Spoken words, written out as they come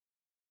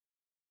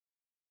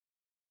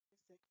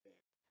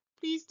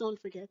Please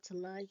don't forget to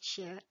like,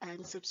 share,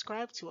 and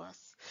subscribe to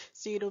us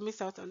so you don't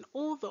miss out on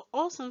all the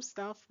awesome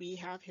stuff we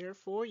have here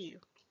for you.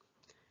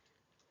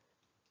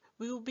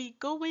 We will be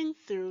going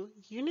through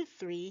Unit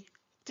 3,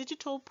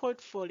 Digital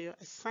Portfolio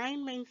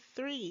Assignment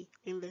 3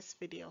 in this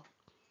video.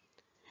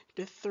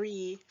 The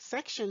three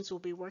sections we'll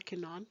be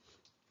working on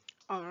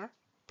are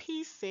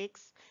P6,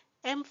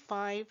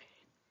 M5,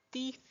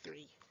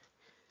 D3,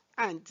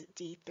 and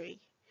D3.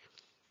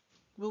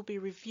 We'll be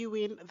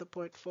reviewing the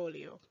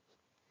portfolio.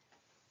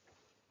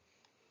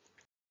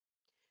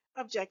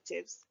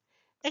 Objectives.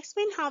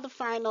 Explain how the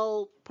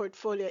final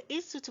portfolio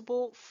is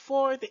suitable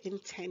for the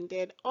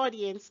intended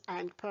audience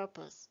and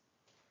purpose.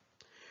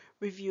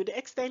 Review the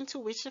extent to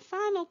which the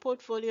final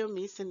portfolio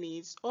meets the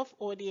needs of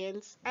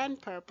audience and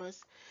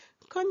purpose,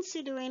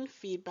 considering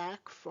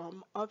feedback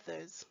from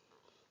others.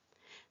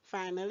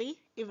 Finally,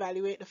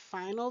 evaluate the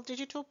final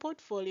digital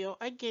portfolio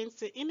against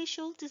the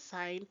initial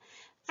design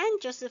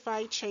and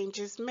justify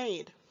changes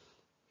made,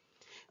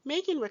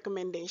 making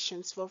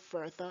recommendations for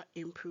further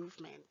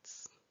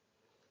improvements.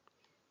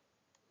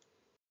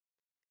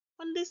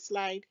 On this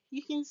slide,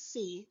 you can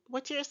see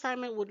what your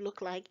assignment would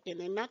look like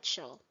in a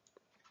nutshell.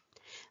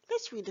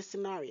 Let's read the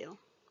scenario.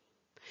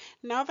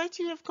 Now that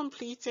you have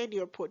completed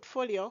your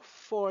portfolio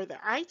for the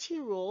IT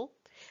role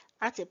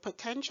at a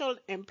potential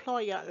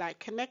employer like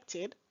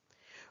Connected,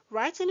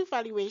 write an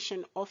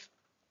evaluation of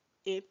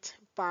it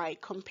by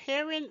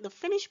comparing the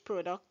finished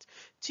product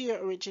to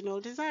your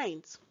original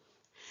designs.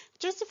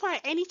 Justify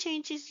any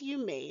changes you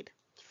made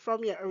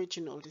from your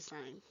original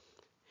design.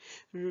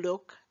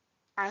 Look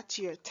at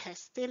your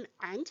testing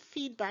and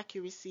feedback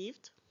you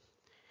received.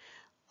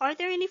 Are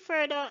there any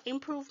further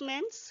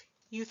improvements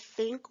you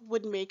think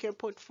would make your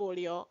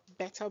portfolio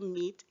better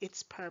meet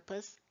its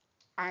purpose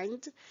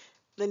and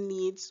the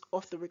needs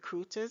of the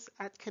recruiters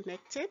at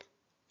Connected?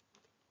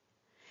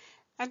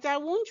 And I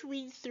won't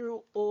read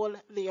through all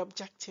the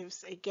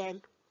objectives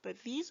again, but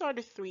these are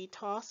the three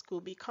tasks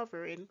we'll be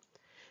covering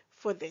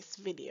for this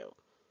video.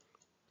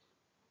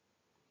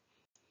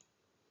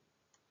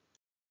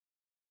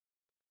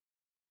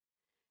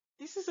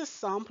 This is a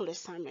sample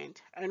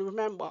assignment, and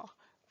remember,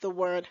 the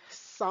word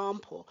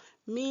sample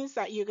means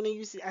that you're going to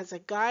use it as a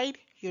guide.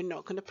 You're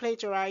not going to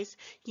plagiarize.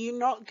 You're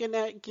not going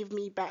to give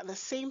me back the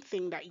same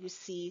thing that you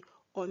see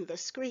on the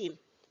screen.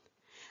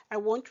 I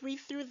won't read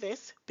through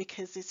this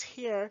because it's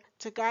here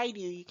to guide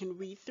you. You can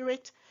read through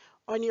it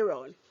on your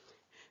own.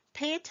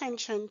 Pay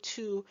attention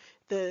to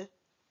the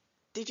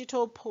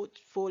digital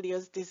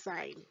portfolio's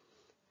design.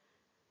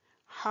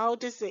 How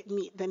does it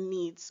meet the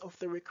needs of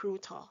the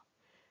recruiter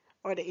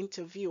or the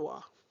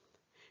interviewer?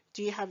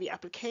 Do you have your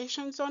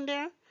applications on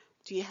there?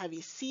 Do you have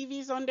your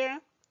CVs on there?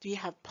 Do you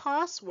have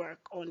past work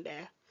on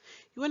there?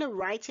 You want to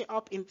write it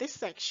up in this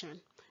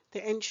section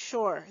to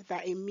ensure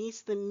that it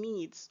meets the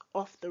needs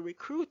of the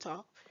recruiter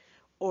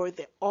or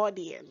the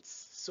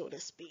audience, so to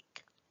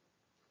speak.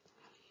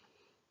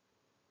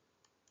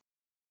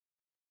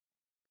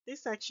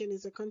 This section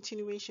is a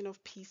continuation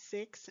of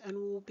P6, and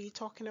we'll be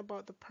talking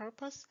about the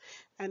purpose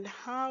and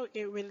how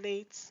it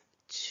relates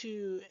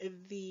to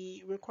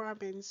the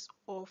requirements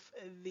of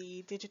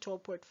the digital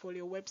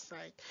portfolio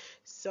website.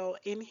 So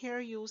in here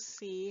you'll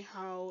see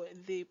how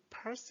the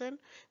person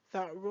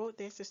that wrote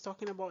this is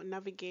talking about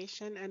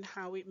navigation and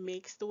how it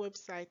makes the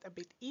website a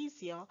bit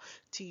easier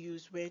to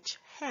use, which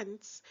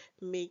hence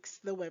makes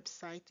the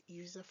website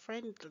user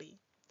friendly.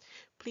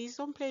 Please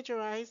don't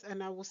plagiarize,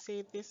 and I will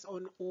say this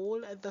on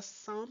all the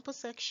sample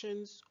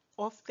sections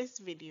of this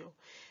video,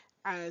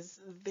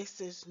 as this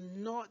is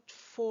not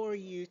for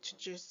you to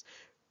just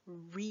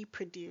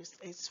reproduce,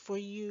 it's for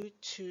you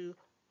to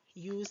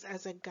use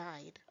as a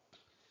guide.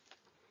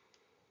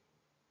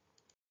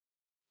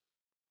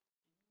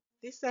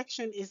 This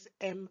section is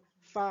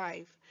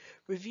M5.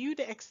 Review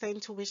the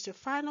extent to which the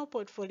final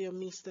portfolio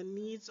meets the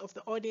needs of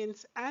the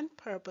audience and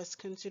purpose,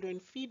 considering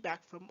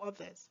feedback from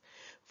others.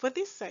 For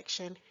this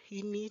section,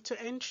 you need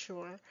to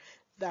ensure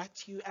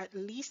that you at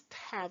least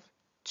have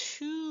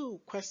 2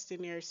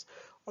 questionnaires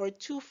or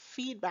 2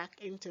 feedback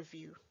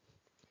interviews.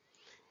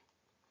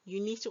 You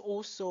need to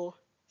also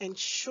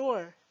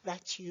ensure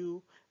that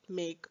you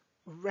make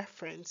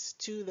reference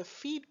to the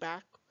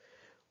feedback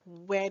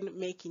when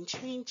making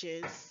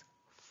changes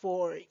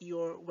for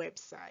your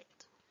website.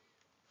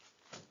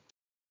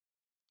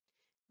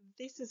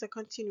 This is a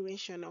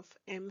continuation of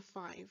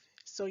M5,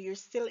 so you're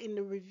still in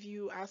the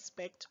review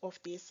aspect of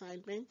the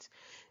assignment.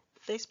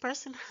 This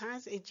person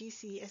has a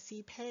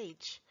GCSE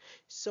page,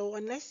 so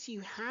unless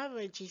you have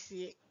a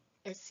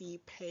GCSE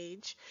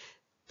page,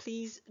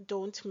 please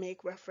don't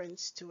make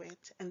reference to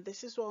it. And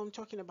this is what I'm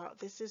talking about.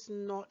 This is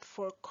not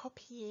for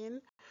copying.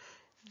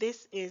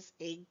 This is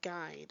a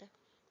guide.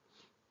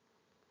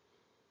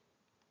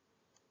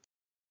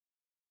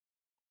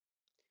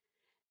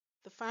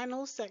 The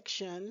final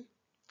section,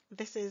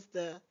 this is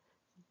the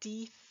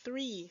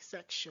D3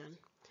 section.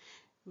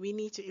 We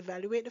need to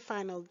evaluate the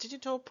final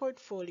digital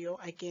portfolio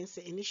against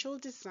the initial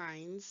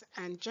designs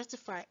and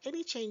justify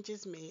any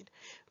changes made,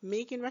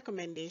 making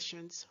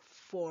recommendations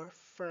for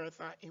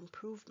further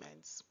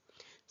improvements.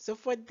 So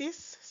for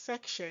this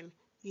section,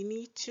 you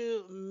need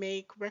to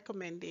make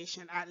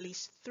recommendation, at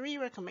least 3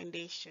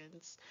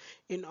 recommendations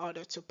in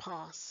order to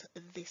pass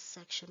this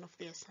section of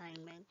the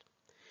assignment.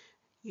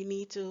 You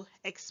need to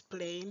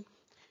explain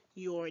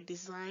your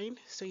design.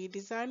 So your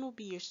design will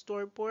be your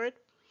storyboard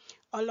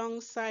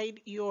alongside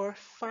your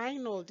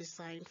final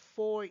design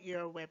for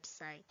your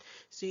website.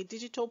 So your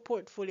digital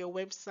portfolio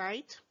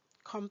website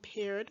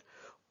compared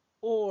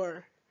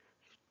or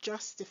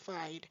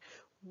justified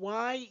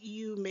why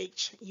you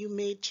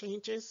made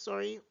changes,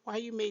 why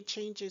you made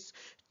changes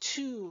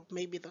to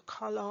maybe the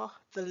color,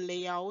 the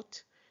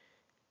layout.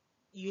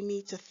 You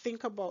need to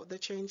think about the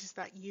changes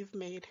that you've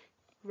made,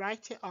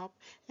 write it up,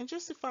 and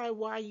justify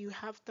why you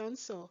have done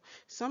so.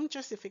 Some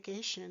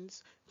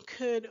justifications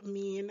could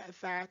mean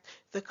that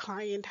the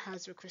client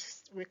has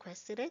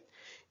requested it.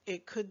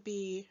 It could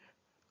be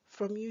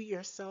from you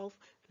yourself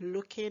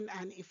looking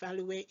and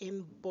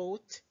evaluating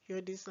both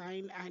your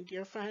design and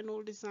your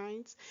final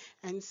designs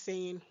and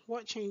saying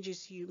what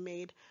changes you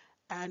made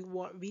and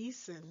what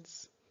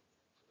reasons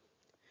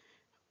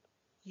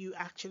you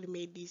actually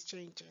made these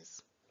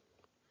changes.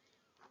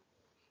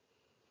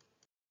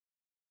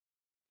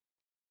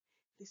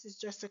 This is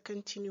just a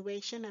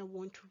continuation. I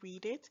won't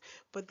read it,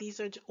 but these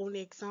are only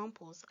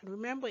examples. And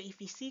remember,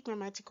 if you see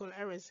grammatical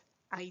errors,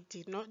 I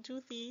did not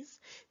do these.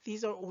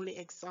 These are only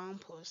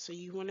examples. So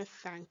you want to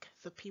thank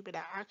the people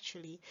that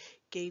actually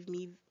gave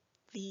me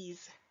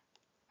these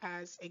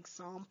as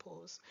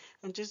examples.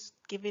 I'm just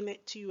giving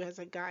it to you as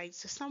a guide.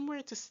 So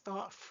somewhere to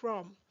start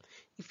from.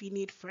 If you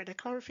need further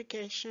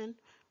clarification,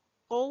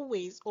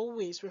 always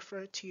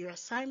refer to your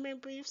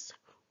assignment briefs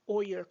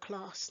or your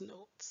class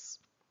notes.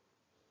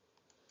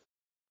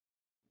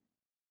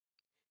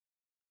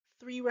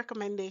 3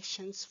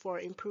 recommendations for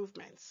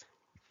improvements.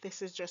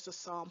 This is just a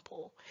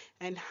sample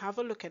and have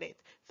a look at it.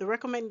 The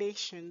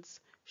recommendations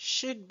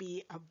should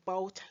be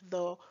about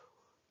the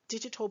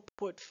digital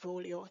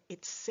portfolio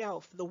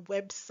itself, the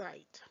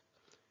website,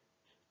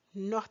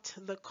 not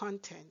the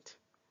content.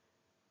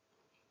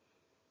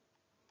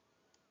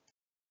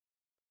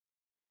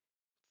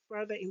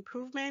 Further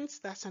improvements,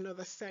 that's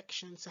another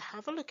section. So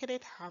have a look at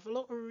it, have a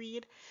little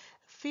read,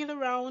 feel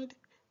around,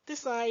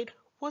 decide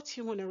what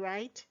you want to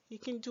write. You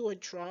can do a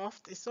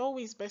draft. It's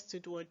always best to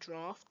do a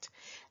draft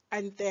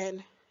and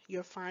then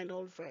your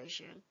final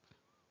version.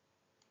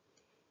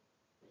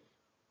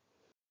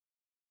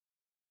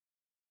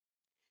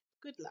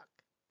 Good luck.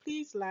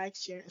 Please like,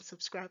 share, and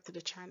subscribe to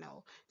the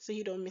channel so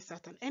you don't miss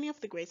out on any of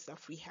the great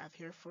stuff we have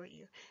here for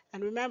you.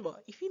 And remember,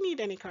 if you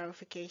need any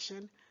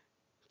clarification,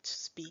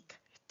 speak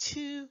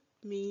to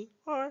me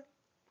or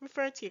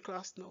refer to your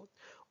class note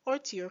or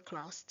to your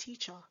class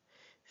teacher.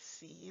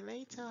 See you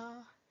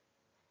later.